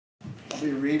I'll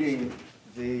be reading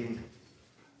the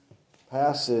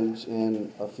passage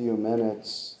in a few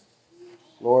minutes.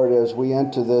 Lord, as we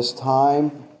enter this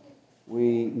time,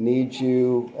 we need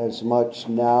you as much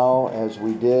now as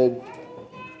we did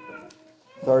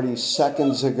 30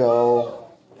 seconds ago.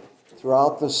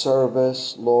 Throughout the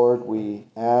service, Lord, we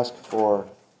ask for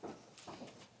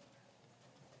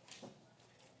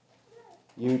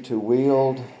you to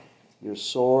wield your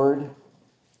sword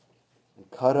and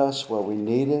cut us where we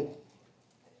need it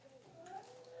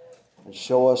and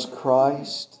show us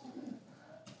Christ,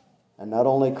 and not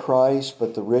only Christ,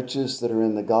 but the riches that are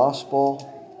in the gospel,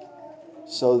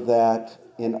 so that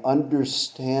in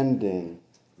understanding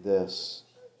this,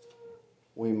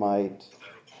 we might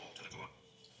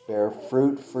bear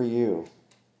fruit for you.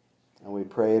 And we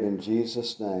pray it in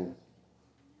Jesus' name.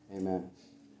 Amen.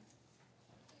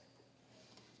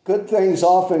 Good things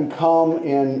often come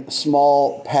in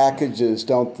small packages,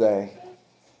 don't they?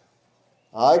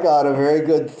 I got a very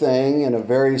good thing in a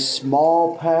very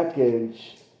small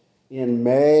package in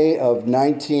May of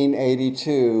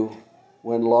 1982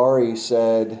 when Laurie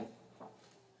said,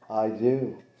 "I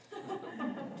do."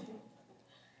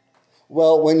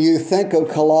 Well, when you think of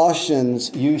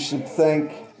Colossians, you should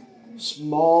think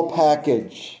small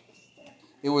package.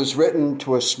 It was written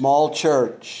to a small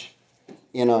church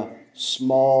in a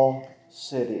small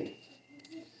city.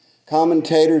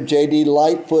 Commentator J.D.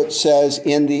 Lightfoot says,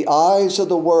 in the eyes of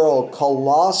the world,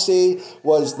 Colossae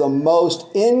was the most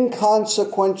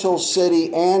inconsequential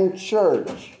city and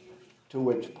church to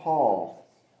which Paul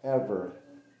ever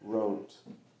wrote.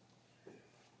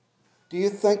 Do you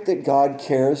think that God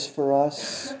cares for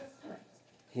us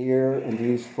here in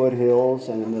these foothills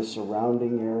and in the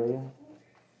surrounding area?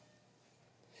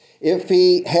 If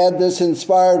he had this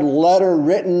inspired letter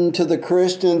written to the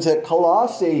Christians at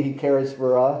Colossae, he cares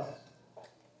for us.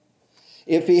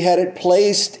 If he had it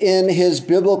placed in his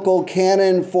biblical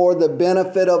canon for the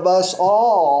benefit of us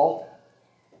all,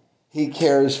 he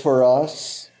cares for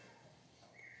us.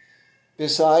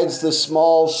 Besides the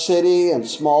small city and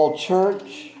small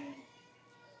church,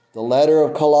 the letter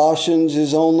of Colossians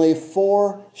is only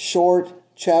 4 short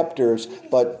chapters,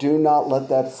 but do not let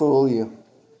that fool you,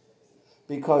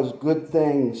 because good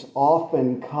things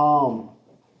often come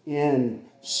in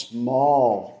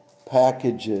small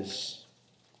packages.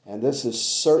 And this is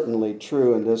certainly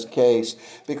true in this case,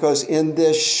 because in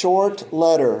this short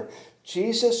letter,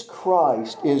 Jesus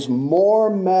Christ is more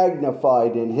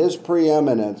magnified in his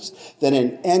preeminence than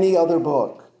in any other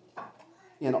book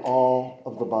in all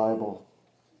of the Bible.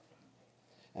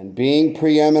 And being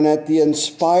preeminent, the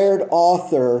inspired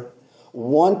author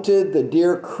wanted the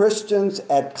dear Christians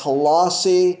at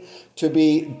Colossae to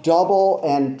be double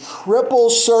and triple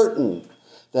certain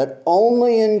that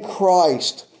only in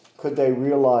Christ could they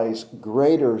realize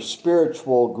greater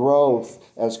spiritual growth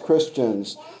as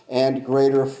Christians and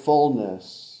greater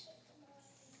fullness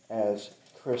as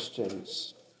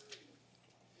Christians.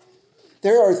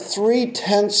 There are 3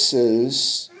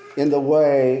 tenses in the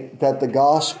way that the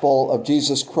gospel of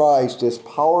Jesus Christ is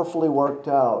powerfully worked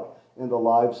out in the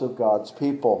lives of God's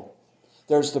people.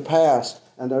 There's the past,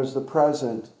 and there's the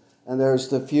present, and there's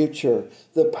the future.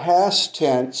 The past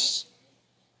tense,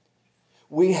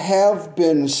 we have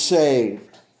been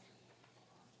saved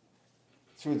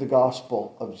through the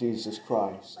gospel of Jesus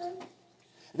Christ.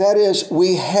 That is,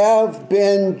 we have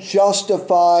been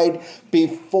justified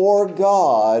before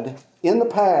God in the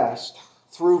past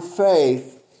through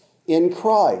faith in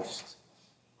Christ.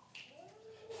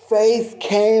 Faith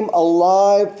came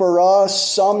alive for us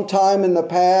sometime in the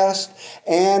past,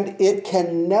 and it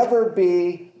can never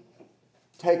be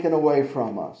taken away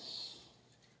from us.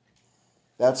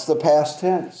 That's the past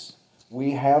tense.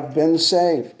 We have been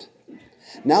saved.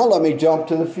 Now let me jump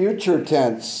to the future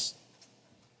tense.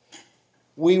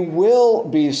 We will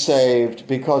be saved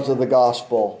because of the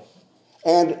gospel.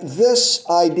 And this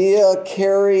idea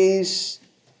carries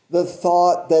the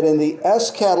thought that in the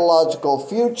eschatological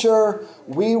future,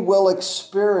 we will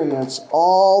experience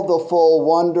all the full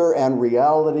wonder and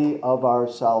reality of our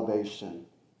salvation.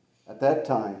 At that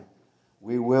time,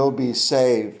 we will be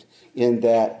saved in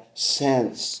that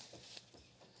sense.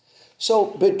 So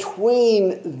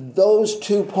between those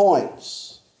 2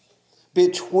 points,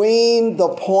 between the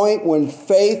point when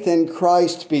faith in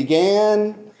Christ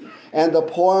began and the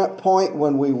point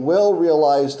when we will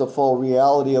realize the full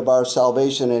reality of our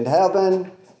salvation in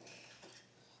heaven,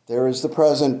 there is the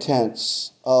present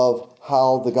tense of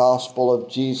how the gospel of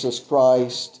Jesus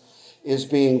Christ is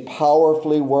being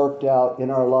powerfully worked out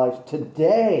in our life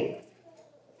today.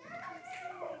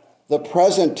 The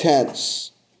present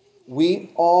tense,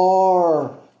 we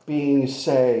are being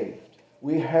saved.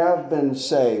 We have been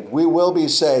saved. We will be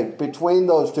saved. Between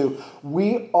those two,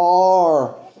 we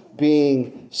are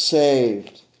being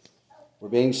saved. We're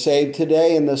being saved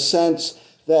today in the sense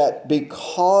that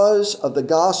because of the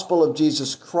gospel of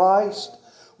Jesus Christ,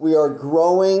 we are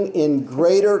growing in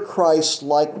greater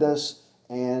Christ-likeness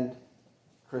and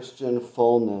Christian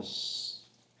fullness.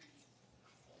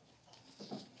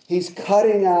 He's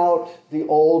cutting out the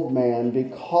old man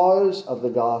because of the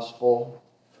gospel.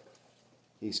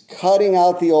 He's cutting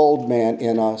out the old man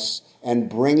in us and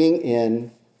bringing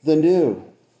in the new.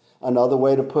 Another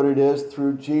way to put it is,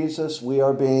 through Jesus, we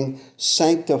are being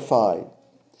sanctified.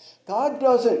 God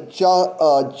doesn't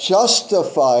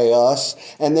justify us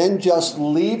and then just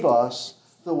leave us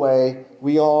the way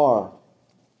we are.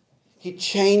 He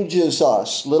changes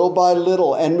us little by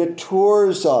little and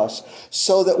matures us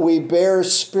so that we bear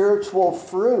spiritual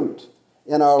fruit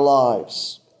in our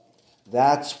lives.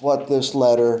 That's what this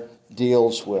letter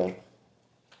deals with.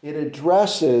 It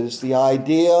addresses the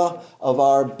idea of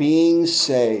our being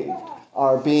saved,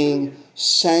 our being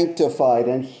sanctified.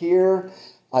 And here,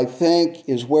 I think,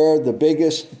 is where the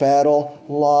biggest battle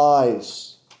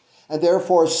lies. And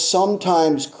therefore,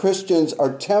 sometimes Christians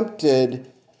are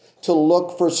tempted to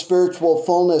look for spiritual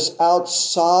fullness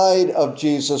outside of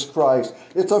Jesus Christ.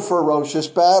 It's a ferocious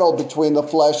battle between the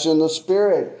flesh and the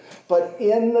spirit. But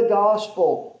in the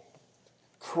gospel,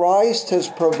 Christ has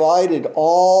provided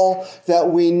all that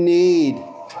we need.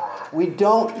 We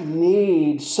don't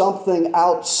need something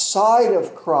outside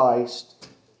of Christ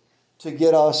to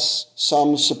get us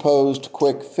some supposed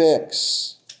quick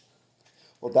fix.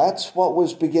 Well, that's what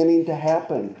was beginning to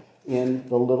happen in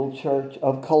the little church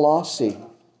of Colossae.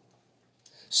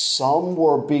 Some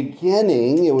were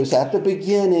beginning, it was at the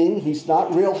beginning. He's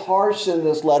not real harsh in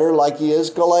this letter like he is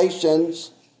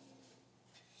Galatians.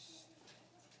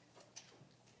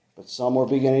 But some were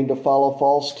beginning to follow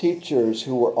false teachers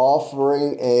who were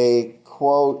offering a,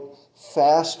 quote,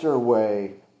 faster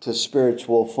way to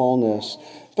spiritual fullness.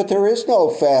 But there is no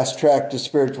fast track to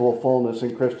spiritual fullness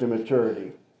in Christian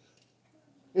maturity.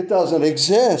 It doesn't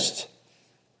exist.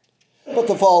 But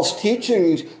the false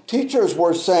teachers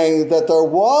were saying that there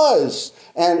was.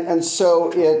 And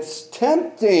so it's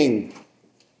tempting.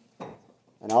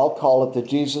 And I'll call it the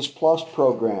Jesus Plus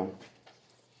program.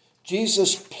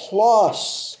 Jesus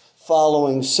Plus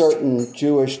following certain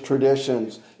Jewish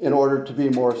traditions in order to be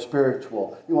more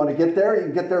spiritual. You want to get there? You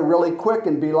can get there really quick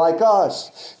and be like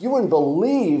us. You wouldn't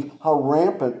believe how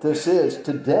rampant this is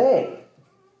today.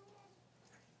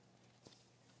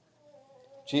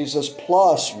 Jesus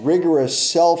Plus rigorous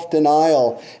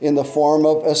self-denial in the form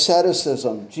of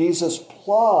asceticism. Jesus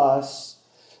Plus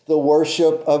the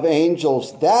worship of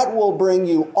angels. That will bring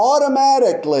you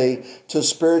automatically to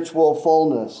spiritual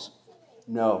fullness.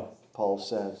 No, Paul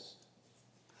says.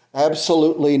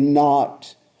 Absolutely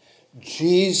not.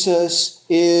 Jesus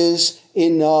is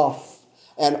enough.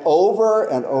 And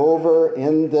over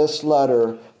in this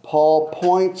letter, Paul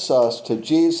points us to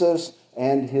Jesus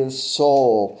and his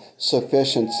sole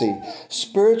sufficiency.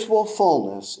 Spiritual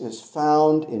fullness is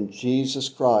found in Jesus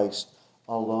Christ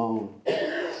alone.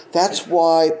 That's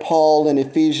why Paul in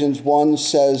Ephesians 1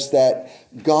 says that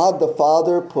God the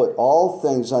Father put all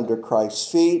things under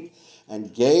Christ's feet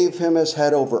and gave him as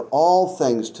head over all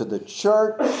things to the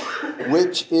church,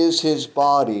 which is his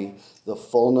body, the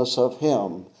fullness of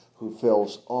him who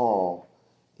fills all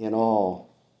in all.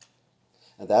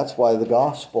 And that's why the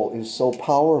gospel is so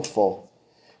powerful.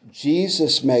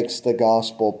 Jesus makes the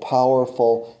gospel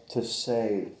powerful to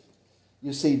save.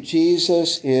 You see,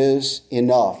 Jesus is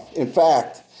enough. In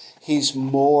fact, he's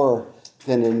more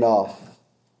than enough.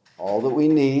 All that we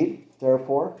need,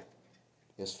 therefore,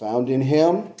 is found in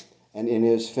him and in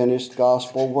his finished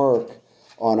gospel work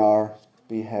on our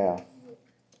behalf.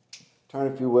 Turn,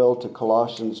 if you will, to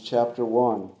Colossians chapter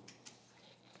 1.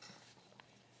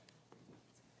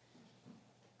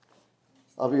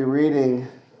 I'll be reading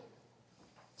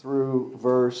through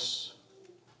verse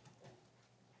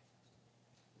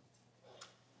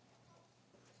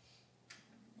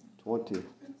 20.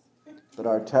 But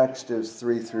our text is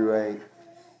 3 through 8.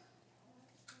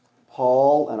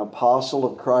 Paul, an apostle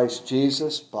of Christ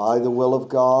Jesus, by the will of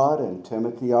God, and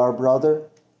Timothy, our brother,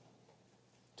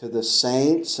 to the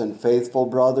saints and faithful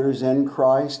brothers in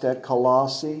Christ at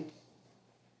Colossae,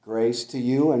 grace to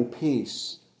you and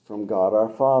peace from God our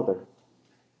Father.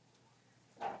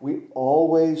 We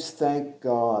always thank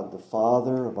God, the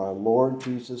Father of our Lord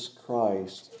Jesus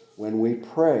Christ, when we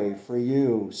pray for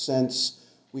you, since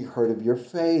we heard of your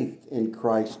faith in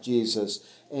Christ Jesus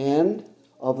and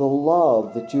of the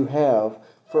love that you have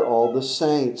for all the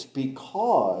saints,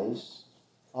 because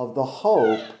of the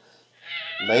hope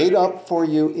laid up for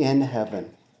you in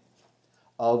heaven.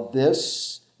 Of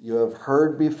this you have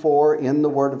heard before in the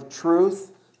word of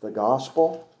truth, the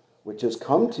gospel, which has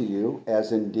come to you,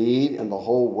 as indeed in the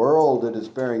whole world it is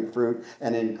bearing fruit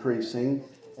and increasing,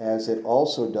 as it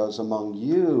also does among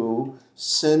you,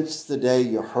 since the day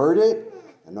you heard it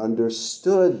and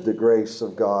understood the grace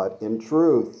of God in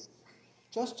truth,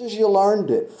 just as you learned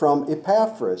it from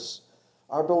Epaphras,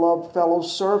 our beloved fellow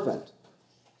servant.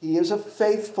 He is a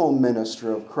faithful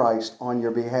minister of Christ on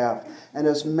your behalf and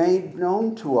has made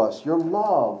known to us your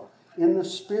love in the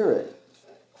Spirit.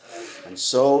 And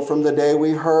so from the day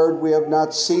we heard, we have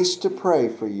not ceased to pray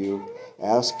for you,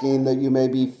 asking that you may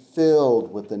be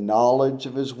filled with the knowledge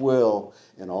of his will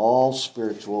in all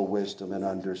spiritual wisdom and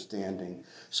understanding,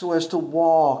 so as to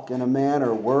walk in a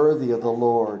manner worthy of the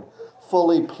Lord,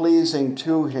 fully pleasing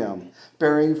to him,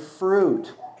 bearing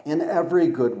fruit in every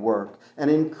good work, and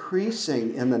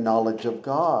increasing in the knowledge of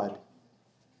God.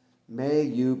 May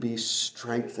you be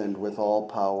strengthened with all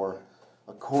power,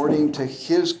 according to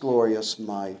his glorious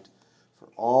might, for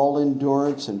all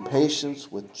endurance and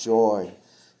patience with joy,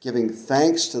 giving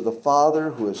thanks to the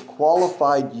Father who has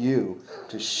qualified you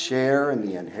to share in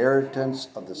the inheritance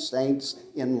of the saints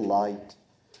in light.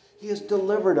 He has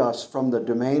delivered us from the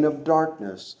domain of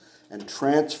darkness and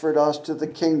transferred us to the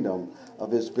kingdom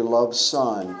of his beloved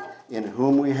Son, in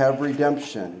whom we have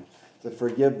redemption, the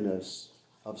forgiveness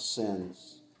of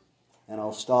sins. And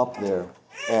I'll stop there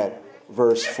at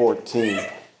verse 14.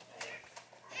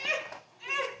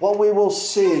 What we will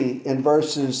see in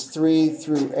verses 3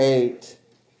 through 8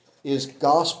 is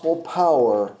gospel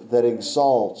power that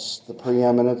exalts the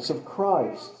preeminence of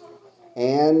Christ.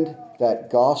 And that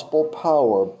gospel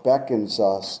power beckons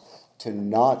us to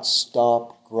not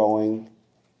stop growing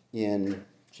in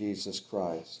Jesus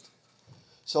Christ.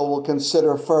 So we'll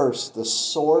consider first the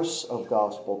source of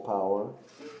gospel power,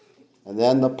 and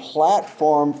then the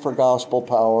platform for gospel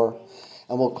power,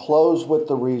 and we'll close with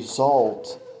the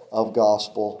result of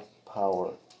gospel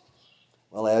power.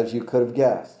 Well, as you could have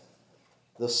guessed,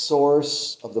 the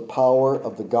source of the power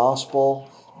of the gospel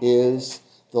is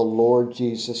the Lord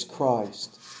Jesus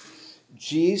Christ.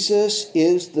 Jesus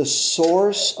is the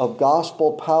source of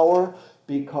gospel power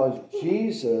because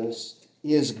Jesus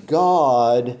is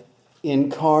God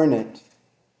incarnate.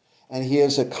 And he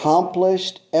has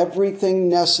accomplished everything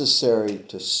necessary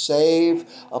to save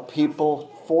a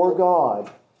people for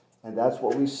God. And that's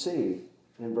what we see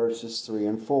in verses 3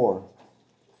 and 4.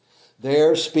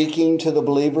 There, speaking to the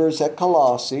believers at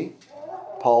Colossae,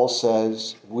 Paul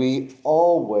says, we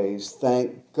always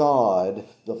thank God,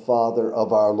 the Father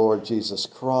of our Lord Jesus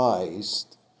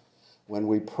Christ, when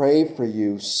we pray for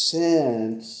you,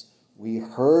 since we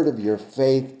heard of your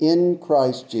faith in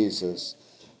Christ Jesus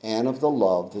and of the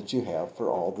love that you have for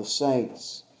all the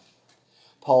saints.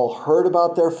 Paul heard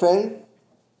about their faith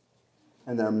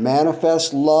and their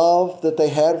manifest love that they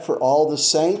had for all the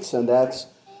saints, and that's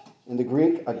in the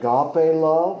Greek, agape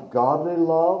love, godly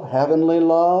love, heavenly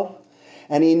love.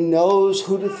 And he knows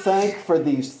who to thank for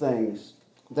these things.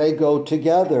 They go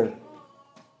together.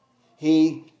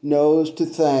 He knows to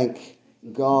thank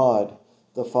God,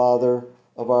 the Father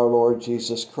of our Lord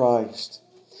Jesus Christ.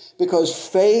 Because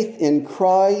faith in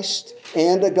Christ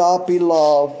and agape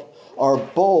love are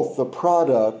both the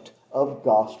product of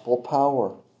gospel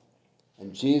power.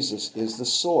 And Jesus is the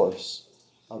source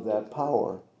of that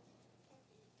power.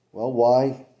 Well,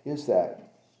 why is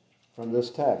that? From this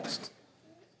text.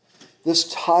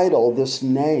 This title, this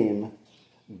name,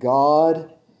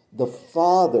 God, the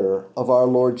Father of our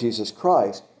Lord Jesus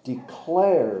Christ,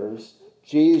 declares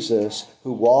Jesus,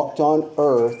 who walked on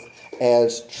earth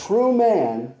as true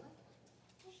man.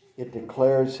 It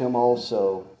declares him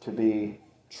also to be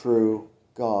true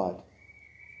God.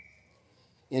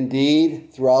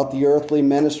 Indeed, throughout the earthly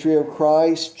ministry of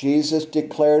Christ, Jesus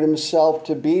declared himself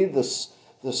to be the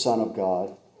Son of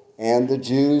God. And the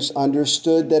Jews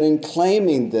understood that in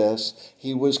claiming this,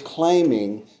 he was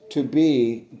claiming to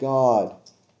be God.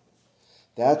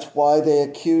 That's why they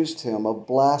accused him of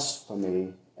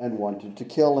blasphemy and wanted to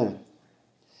kill him.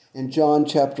 In John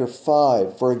chapter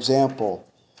 5, for example,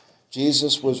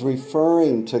 Jesus was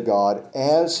referring to God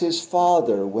as his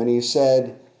Father when he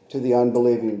said to the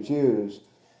unbelieving Jews,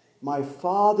 my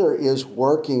Father is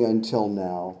working until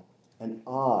now, and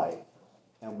I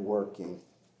am working.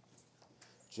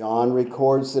 John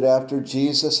records that after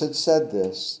Jesus had said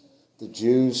this, the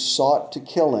Jews sought to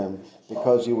kill him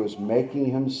because he was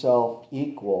making himself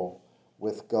equal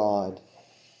with God.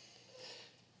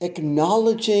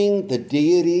 Acknowledging the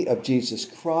deity of Jesus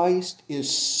Christ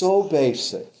is so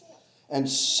basic and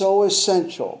so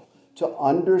essential to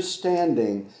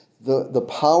understanding the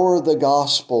power of the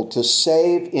gospel to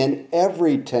save in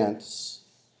every tense,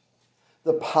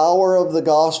 the power of the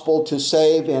gospel to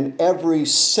save in every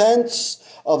sense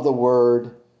of the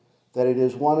word, that it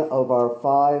is one of our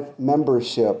 5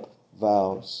 membership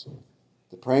vows.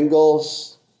 The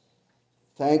Pringles,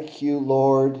 thank you,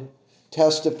 Lord,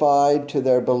 testified to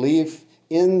their belief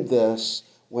in this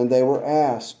when they were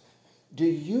asked, do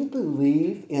you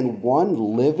believe in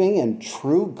one living and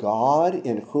true God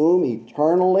in whom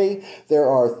eternally there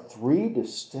are 3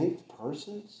 distinct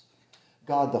persons?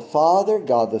 God the Father,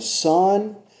 God the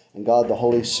Son, and God the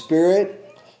Holy Spirit,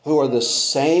 who are the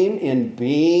same in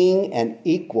being and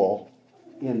equal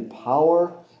in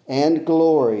power and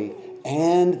glory,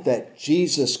 and that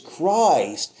Jesus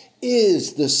Christ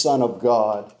is the Son of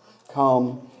God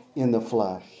come in the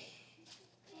flesh.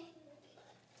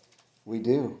 We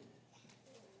do.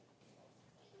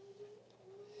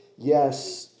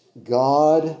 Yes,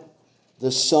 God,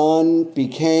 the Son,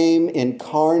 became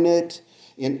incarnate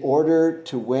in order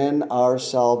to win our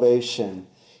salvation.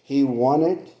 He won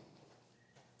it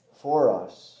for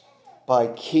us by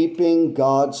keeping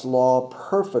God's law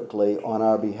perfectly on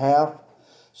our behalf,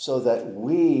 so that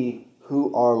we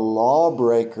who are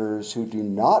lawbreakers, who do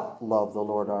not love the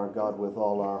Lord our God with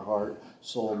all our heart,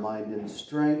 soul, mind, and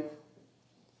strength,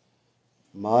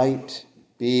 might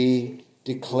be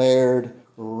declared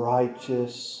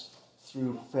righteous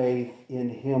through faith in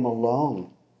him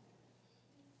alone.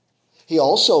 He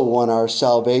also won our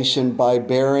salvation by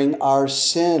bearing our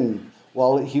sin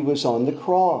while he was on the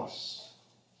cross.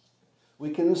 We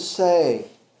can say,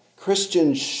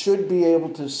 Christians should be able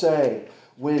to say,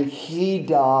 when he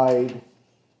died,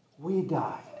 we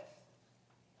died.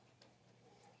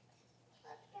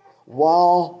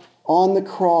 While on the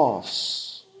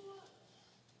cross,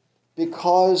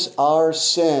 because our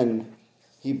sin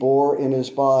he bore in his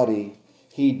body,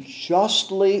 he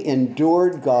justly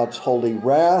endured God's holy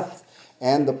wrath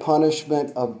and the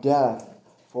punishment of death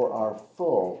for our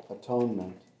full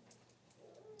atonement.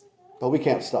 But we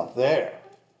can't stop there.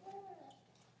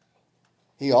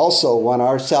 He also won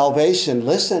our salvation.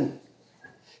 Listen,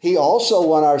 he also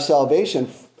won our salvation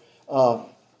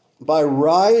by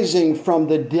rising from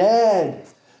the dead,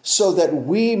 so that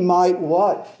we might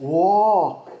what?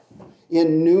 Walk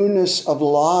in newness of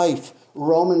life.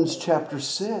 Romans chapter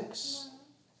 6.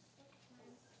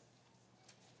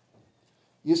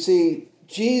 You see,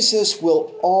 Jesus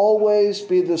will always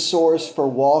be the source for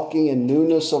walking in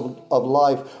newness of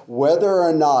life, whether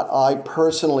or not I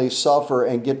personally suffer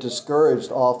and get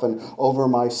discouraged often over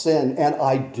my sin, and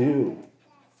I do.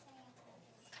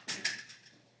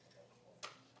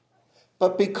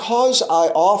 But because I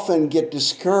often get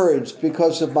discouraged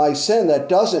because of my sin, that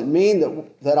doesn't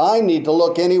mean that I need to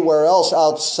look anywhere else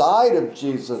outside of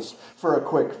Jesus for a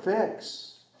quick fix.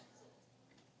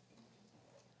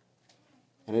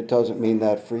 And it doesn't mean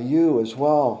that for you as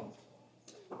well.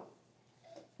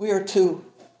 We are to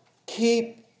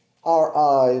keep our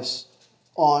eyes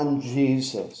on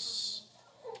Jesus,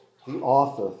 the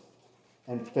author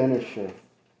and finisher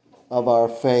of our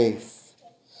faith.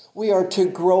 We are to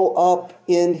grow up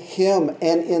in him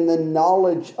and in the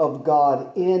knowledge of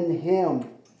God in him,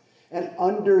 and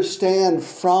understand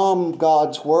from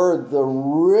God's word the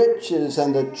riches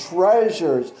and the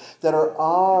treasures that are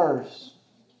ours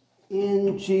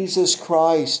in Jesus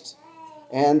Christ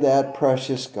and that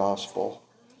precious gospel.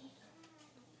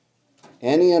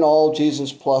 Any and all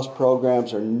Jesus Plus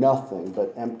programs are nothing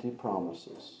but empty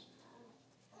promises.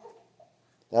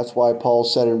 That's why Paul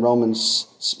said in Romans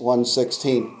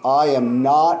 1:16, I am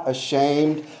not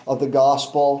ashamed of the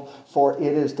gospel, for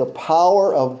it is the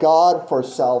power of God for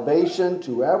salvation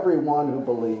to everyone who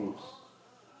believes.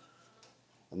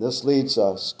 And this leads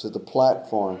us to the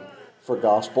platform for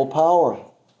gospel power.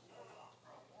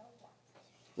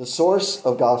 The source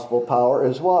of gospel power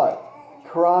is what?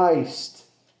 Christ.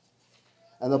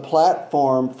 And the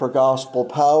platform for gospel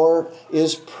power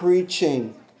is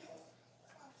preaching.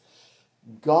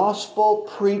 Gospel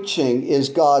preaching is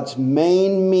God's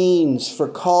main means for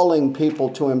calling people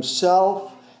to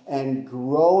himself and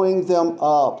growing them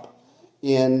up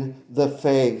in the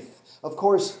faith. Of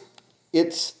course,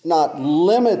 it's not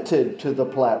limited to the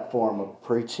platform of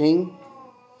preaching.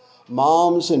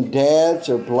 Moms and dads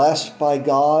are blessed by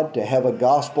God to have a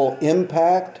gospel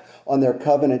impact on their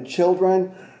covenant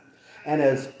children. And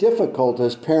as difficult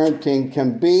as parenting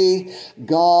can be,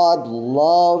 God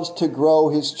loves to grow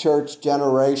his church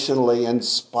generationally in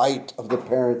spite of the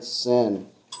parent's sin.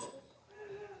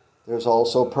 There's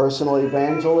also personal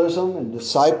evangelism and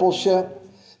discipleship.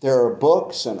 There are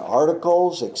books and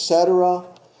articles, etc.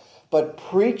 But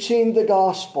preaching the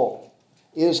gospel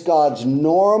is God's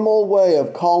normal way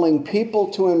of calling people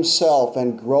to himself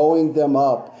and growing them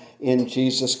up in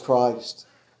Jesus Christ.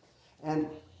 And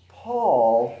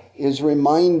Paul is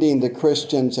reminding the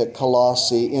Christians at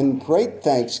Colossae in great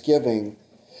thanksgiving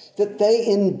that they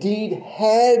indeed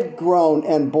had grown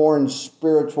and borne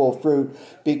spiritual fruit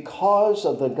because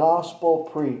of the gospel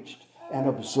preached and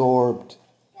absorbed.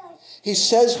 He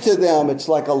says to them, it's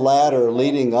like a ladder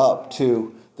leading up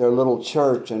to their little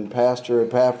church and Pastor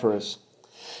Epaphras.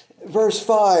 Verse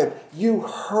 5, you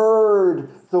heard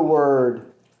the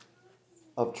word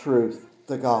of truth,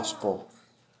 the gospel.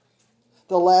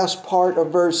 The last part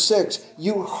of verse 6,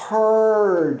 you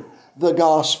heard the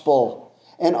gospel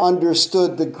and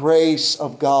understood the grace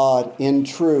of God in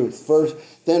truth.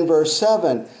 Then verse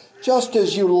 7, just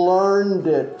as you learned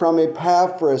it from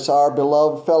Epaphras, our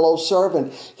beloved fellow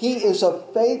servant, he is a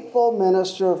faithful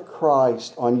minister of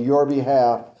Christ on your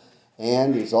behalf,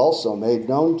 and he's also made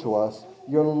known to us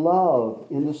your love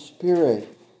in the Spirit.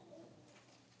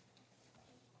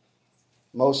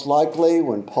 Most likely,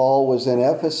 when Paul was in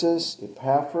Ephesus,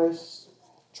 Epaphras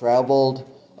traveled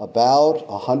about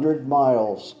 100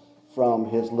 miles from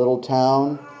his little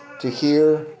town to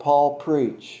hear Paul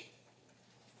preach.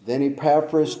 Then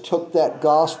Epaphras took that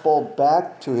gospel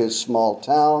back to his small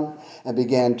town and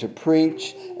began to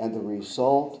preach, and the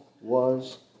result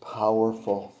was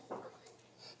powerful.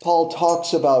 Paul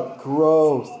talks about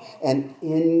growth and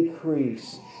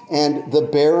increase and the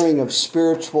bearing of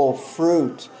spiritual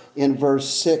fruit in verse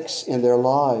 6 in their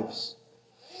lives.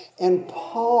 And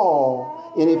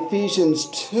Paul in Ephesians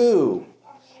 2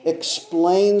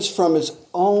 explains from his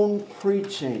own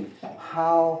preaching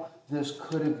how this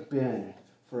could have been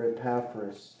for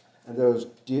Epaphras and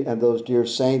those dear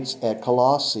saints at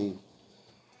Colossae.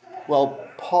 Well,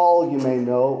 Paul, you may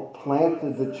know,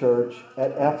 planted the church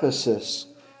at Ephesus,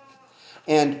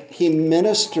 and he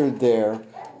ministered there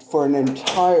for an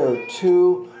entire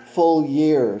 2 full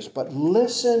years. But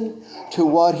listen to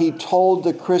what he told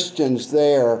the Christians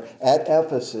there at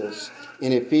Ephesus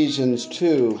in Ephesians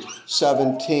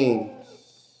 2:17.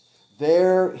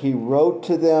 There he wrote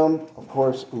to them, of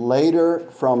course, later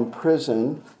from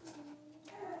prison.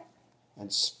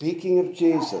 And speaking of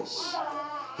Jesus,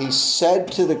 he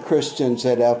said to the Christians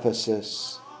at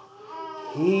Ephesus,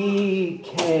 he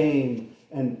came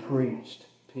and preached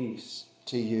peace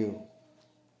to you.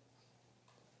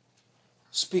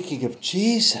 Speaking of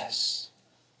Jesus,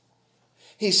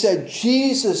 he said,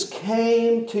 Jesus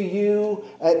came to you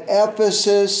at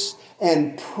Ephesus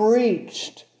and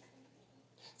preached.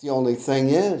 The only thing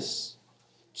is,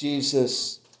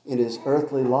 Jesus in his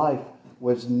earthly life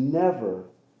was never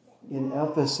in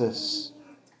Ephesus.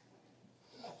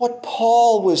 What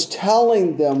Paul was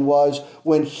telling them was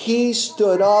when he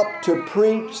stood up to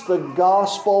preach the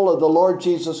gospel of the Lord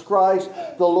Jesus Christ,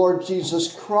 the Lord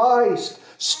Jesus Christ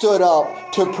stood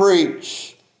up to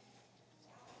preach.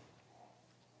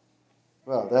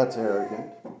 Well, that's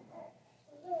arrogant.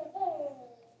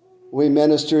 We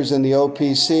ministers in the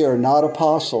OPC are not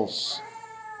apostles,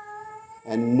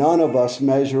 and none of us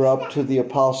measure up to the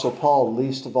Apostle Paul,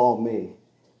 least of all me.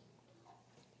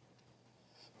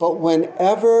 But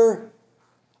whenever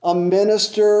a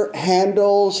minister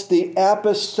handles the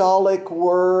apostolic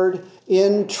word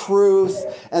in truth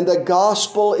and the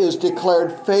gospel is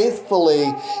declared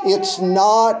faithfully, it's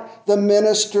not the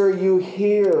minister you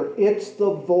hear, it's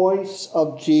the voice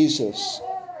of Jesus.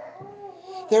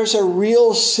 There's a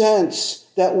real sense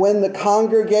that when the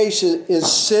congregation is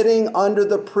sitting under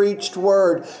the preached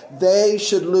word, they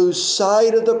should lose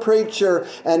sight of the preacher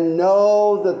and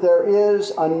know that there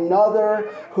is another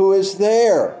who is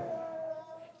there.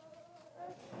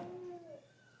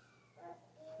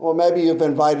 Well, maybe you've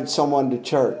invited someone to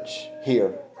church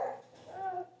here.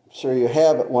 I'm sure you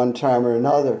have at one time or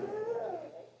another.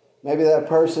 Maybe that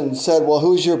person said, well,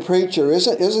 who's your preacher?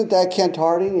 Isn't that Kent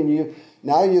Harding? And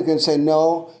now you can say,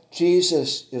 no,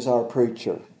 Jesus is our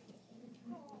preacher.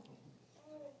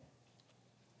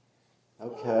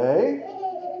 Okay.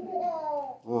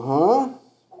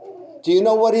 Do you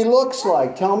know what he looks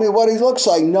like? Tell me what he looks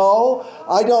like. No,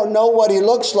 I don't know what he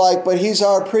looks like, but he's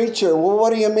our preacher. Well,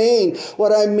 what do you mean?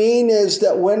 What I mean is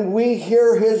that when we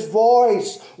hear his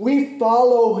voice, we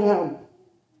follow him.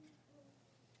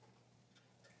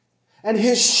 And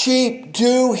his sheep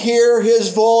do hear his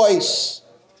voice.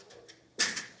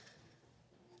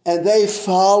 And they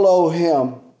follow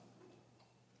him.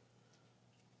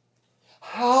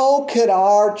 How could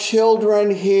our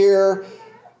children hear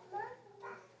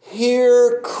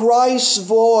Christ's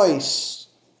voice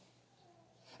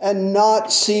and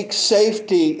not seek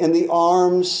safety in the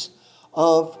arms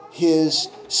of his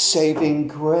saving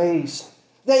grace?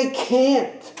 They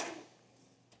can't.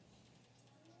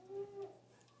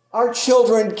 Our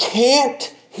children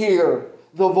can't hear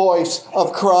the voice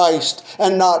of Christ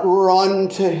and not run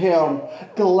to him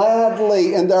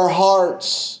gladly in their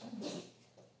hearts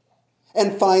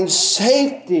and find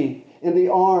safety in the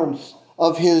arms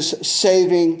of his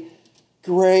saving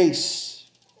grace.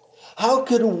 How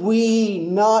could we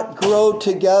not grow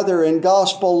together in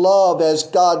gospel love as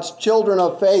God's children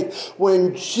of faith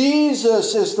when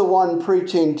Jesus is the one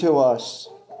preaching to us?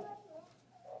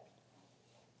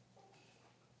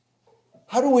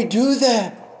 How do we do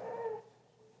that?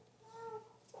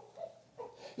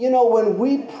 You know, when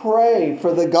we pray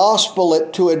for the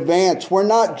gospel to advance, we're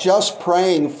not just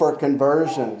praying for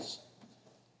conversions.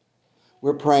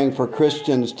 We're praying for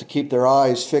Christians to keep their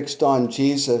eyes fixed on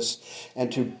Jesus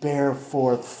and to bear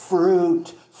forth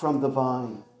fruit from the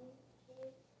vine.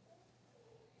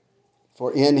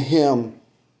 For in him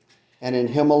and in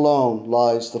him alone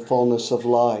lies the fullness of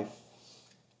life.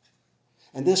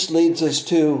 And this leads us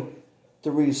to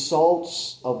the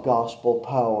results of gospel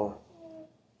power.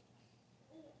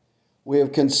 We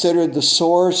have considered the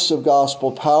source of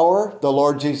gospel power, the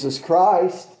Lord Jesus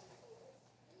Christ,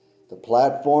 the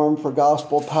platform for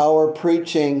gospel power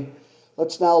preaching.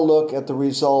 Let's now look at the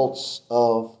results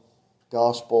of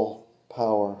gospel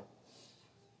power.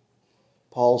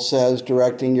 Paul says,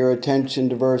 directing your attention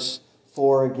to verse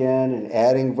 4 again and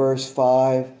adding verse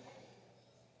 5,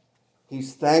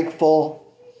 he's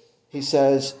thankful. He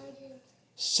says,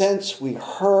 since we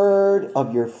heard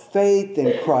of your faith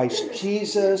in Christ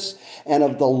Jesus and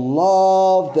of the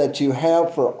love that you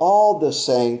have for all the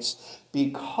saints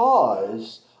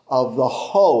because of the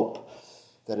hope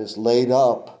that is laid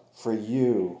up for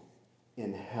you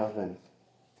in heaven.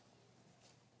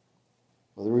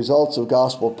 Well, the results of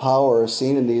gospel power are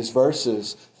seen in these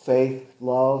verses: faith,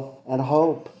 love, and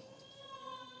hope.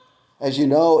 As you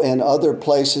know, in other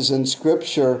places in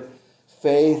Scripture,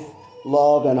 faith,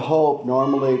 love, and hope,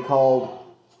 normally called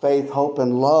faith, hope,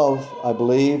 and love, I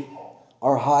believe,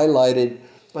 are highlighted.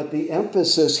 But the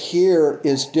emphasis here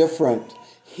is different.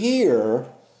 Here,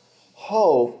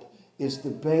 hope is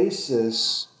the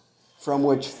basis from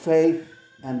which faith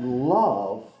and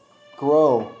love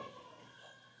grow.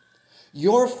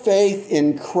 Your faith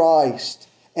in Christ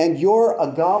and your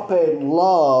agape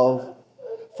love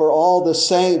for all the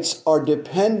saints are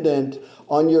dependent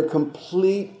on your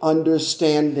complete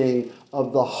understanding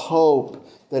of the hope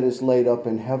that is laid up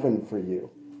in heaven for you.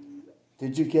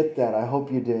 Did you get that? I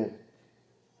hope you did.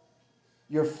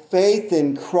 Your faith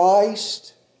in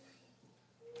Christ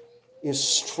is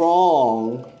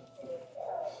strong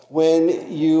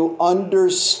when you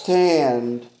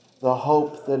understand the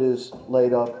hope that is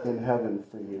laid up in heaven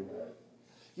for you.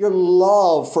 Your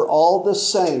love for all the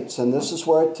saints, and this is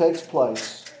where it takes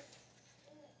place,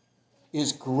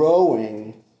 is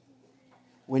growing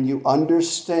when you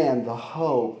understand the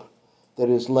hope that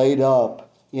is laid up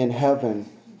in heaven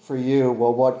for you.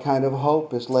 Well, what kind of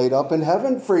hope is laid up in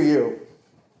heaven for you?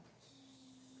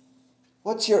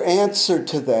 What's your answer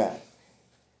to that?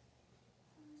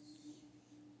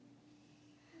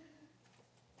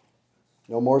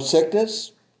 No more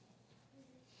sickness?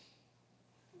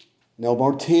 No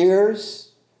more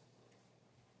tears?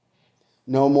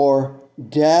 No more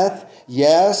death?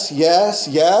 Yes, yes,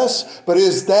 yes. But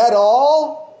is that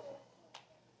all?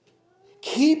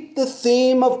 Keep the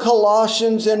theme of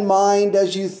Colossians in mind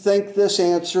as you think this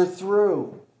answer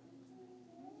through.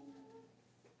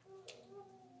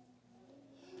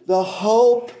 The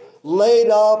hope laid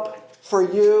up for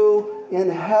you in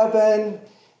heaven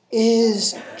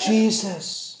is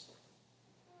Jesus.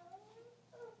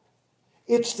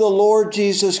 It's the Lord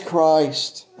Jesus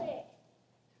Christ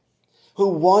who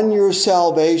won your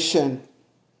salvation.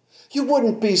 You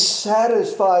wouldn't be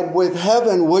satisfied with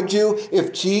heaven, would you,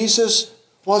 if Jesus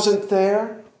wasn't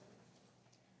there?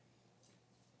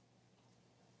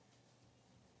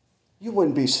 You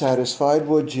wouldn't be satisfied,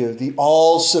 would you? The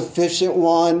all-sufficient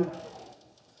one,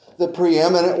 the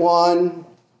preeminent one,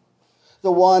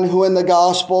 the one who in the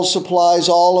gospel supplies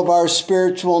all of our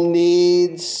spiritual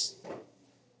needs,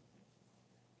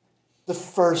 the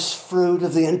first fruit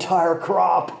of the entire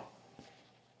crop,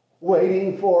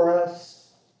 waiting for us,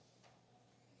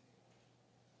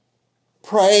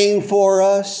 praying for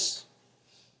us,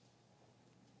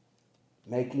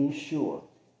 making sure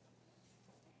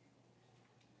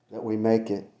that we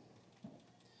make it.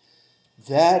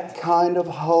 That kind of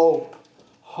hope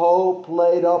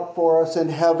laid up for us in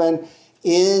heaven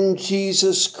in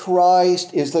Jesus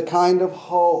Christ, is the kind of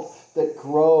hope that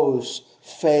grows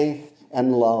faith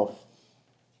and love.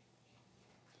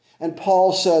 And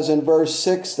Paul says in verse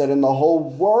 6 that in the whole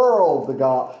world the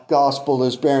gospel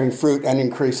is bearing fruit and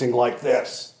increasing like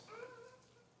this.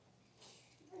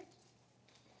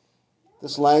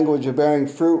 This language of bearing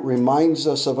fruit reminds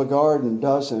us of a garden,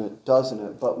 doesn't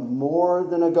it? But more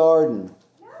than a garden,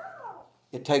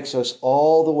 it takes us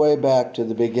all the way back to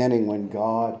the beginning when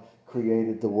God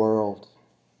created the world.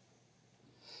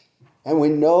 And we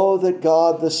know that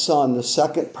God the Son, the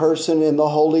second person in the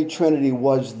Holy Trinity,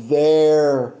 was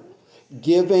there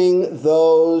giving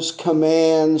those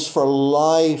commands for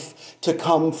life to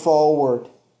come forward,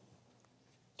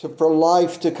 for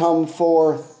life to come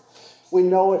forth. We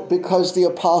know it because the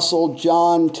Apostle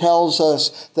John tells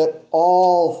us that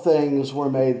all things were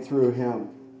made through him.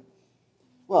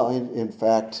 Well, in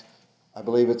fact, I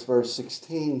believe it's verse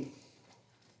 16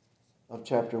 of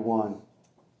chapter 1.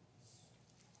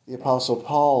 The Apostle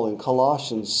Paul in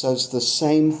Colossians says the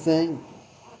same thing.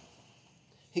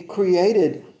 He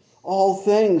created all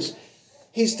things.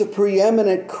 He's the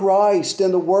preeminent Christ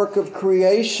in the work of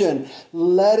creation.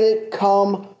 Let it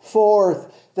come forth.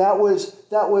 That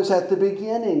was at the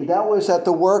beginning. That was at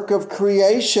the work of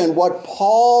creation. What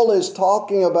Paul is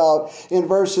talking about in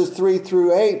verses 3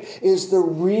 through 8 is the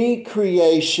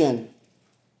recreation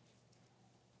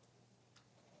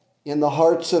in the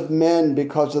hearts of men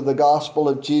because of the gospel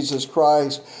of Jesus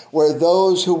Christ, where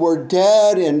those who were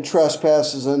dead in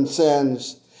trespasses and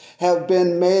sins have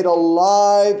been made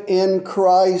alive in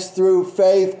Christ through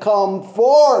faith, come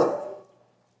forth,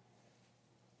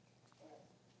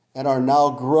 and are now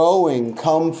growing.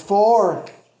 Come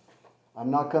forth.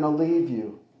 I'm not going to leave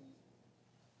you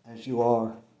as you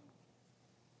are.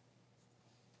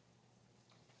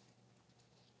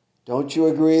 Don't you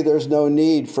agree there's no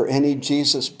need for any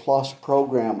Jesus Plus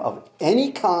program of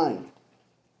any kind?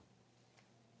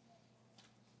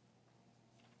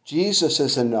 Jesus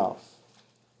is enough.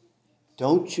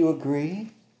 Don't you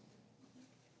agree?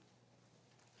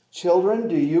 Children,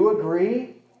 do you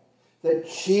agree that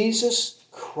Jesus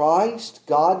Christ,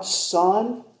 God's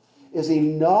Son, is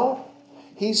enough?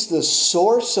 He's the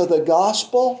source of the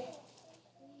gospel.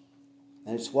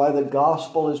 And it's why the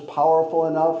gospel is powerful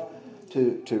enough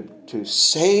to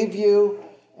save you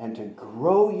and to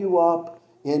grow you up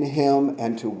in Him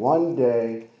and to one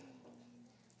day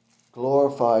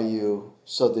glorify you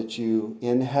so that you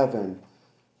in heaven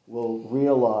will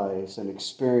realize and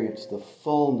experience the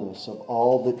fullness of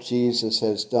all that Jesus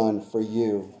has done for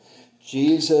you.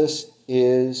 Jesus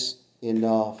is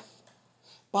enough.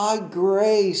 By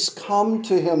grace, come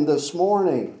to Him this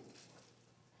morning.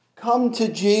 Come to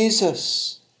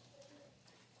Jesus.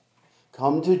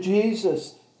 Come to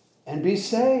Jesus and be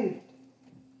saved.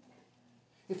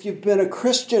 If you've been a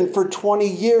Christian for 20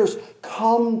 years,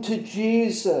 come to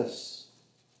Jesus.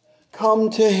 Come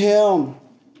to Him.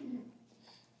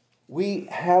 We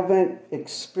haven't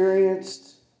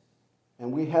experienced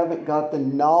and we haven't got the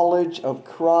knowledge of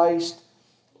Christ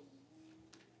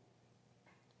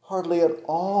hardly at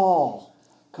all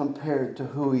compared to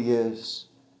who He is.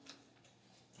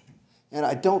 And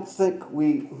I don't think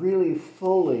we really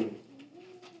fully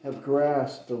have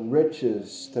grasped the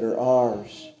riches that are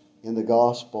ours in the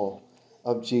gospel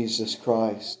of Jesus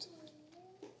Christ.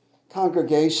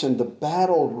 Congregation, the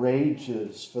battle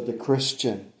rages for the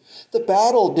Christian. The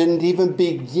battle didn't even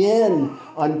begin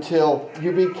until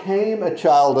you became a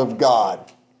child of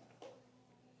God.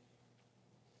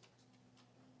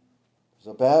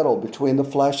 There's a battle between the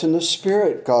flesh and the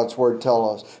spirit, God's word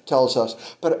tells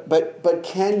us. But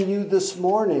can you this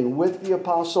morning, with the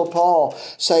Apostle Paul,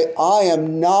 say, I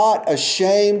am not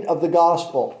ashamed of the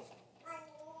gospel,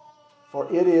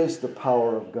 for it is the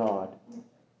power of God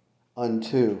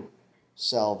unto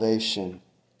salvation.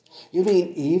 You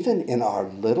mean even in our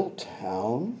little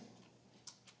town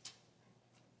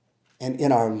and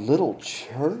in our little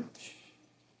church?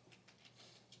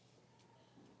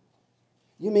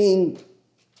 You mean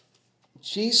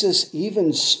Jesus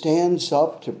even stands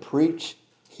up to preach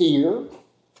here?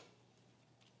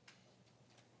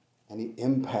 And He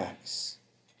impacts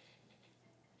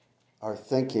our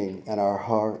thinking and our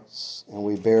hearts, and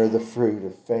we bear the fruit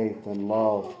of faith and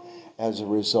love as a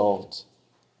result.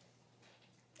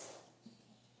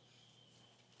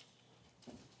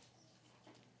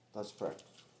 Let's pray.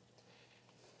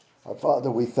 Our Father,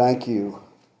 we thank You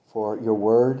for Your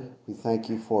word. We thank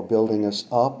You for building us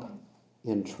up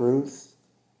in truth.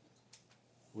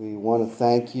 We want to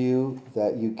thank You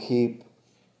that You keep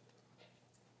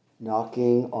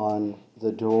knocking on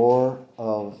the door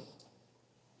of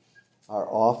our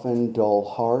often dull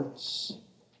hearts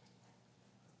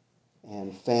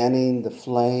and fanning the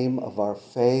flame of our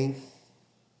faith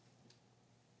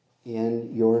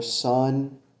in Your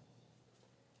Son,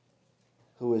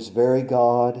 who is very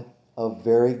God of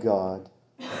very God.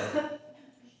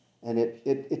 And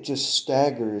it just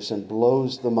staggers and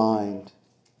blows the mind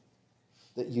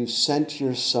that you sent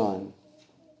your Son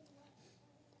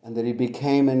and that he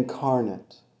became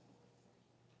incarnate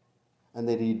and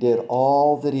that he did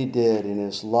all that he did in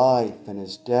his life and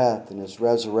his death and his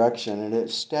resurrection. And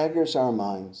it staggers our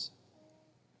minds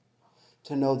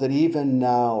to know that even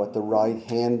now at the right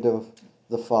hand of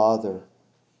the Father,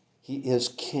 he is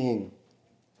King.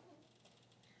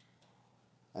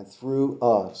 And through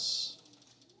us,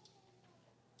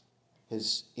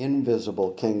 his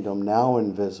invisible kingdom, now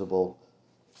invisible,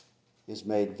 is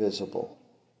made visible.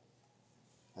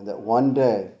 And that one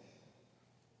day,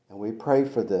 and we pray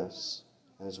for this,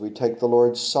 as we take the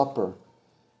Lord's Supper,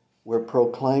 we're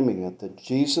proclaiming it, that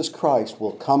Jesus Christ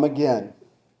will come again,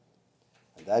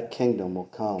 and that kingdom will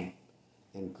come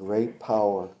in great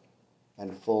power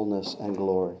and fullness and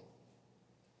glory.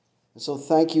 And so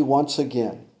thank you once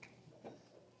again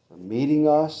for meeting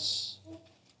us,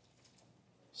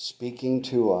 speaking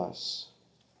to us,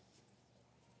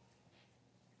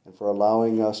 and for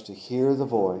allowing us to hear the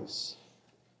voice.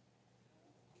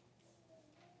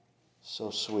 So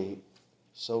sweet,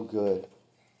 so good.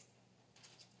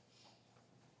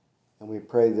 And we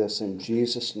pray this in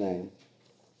Jesus' name.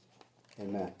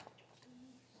 Amen.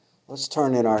 Let's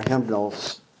turn in our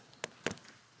hymnals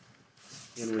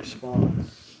in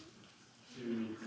response.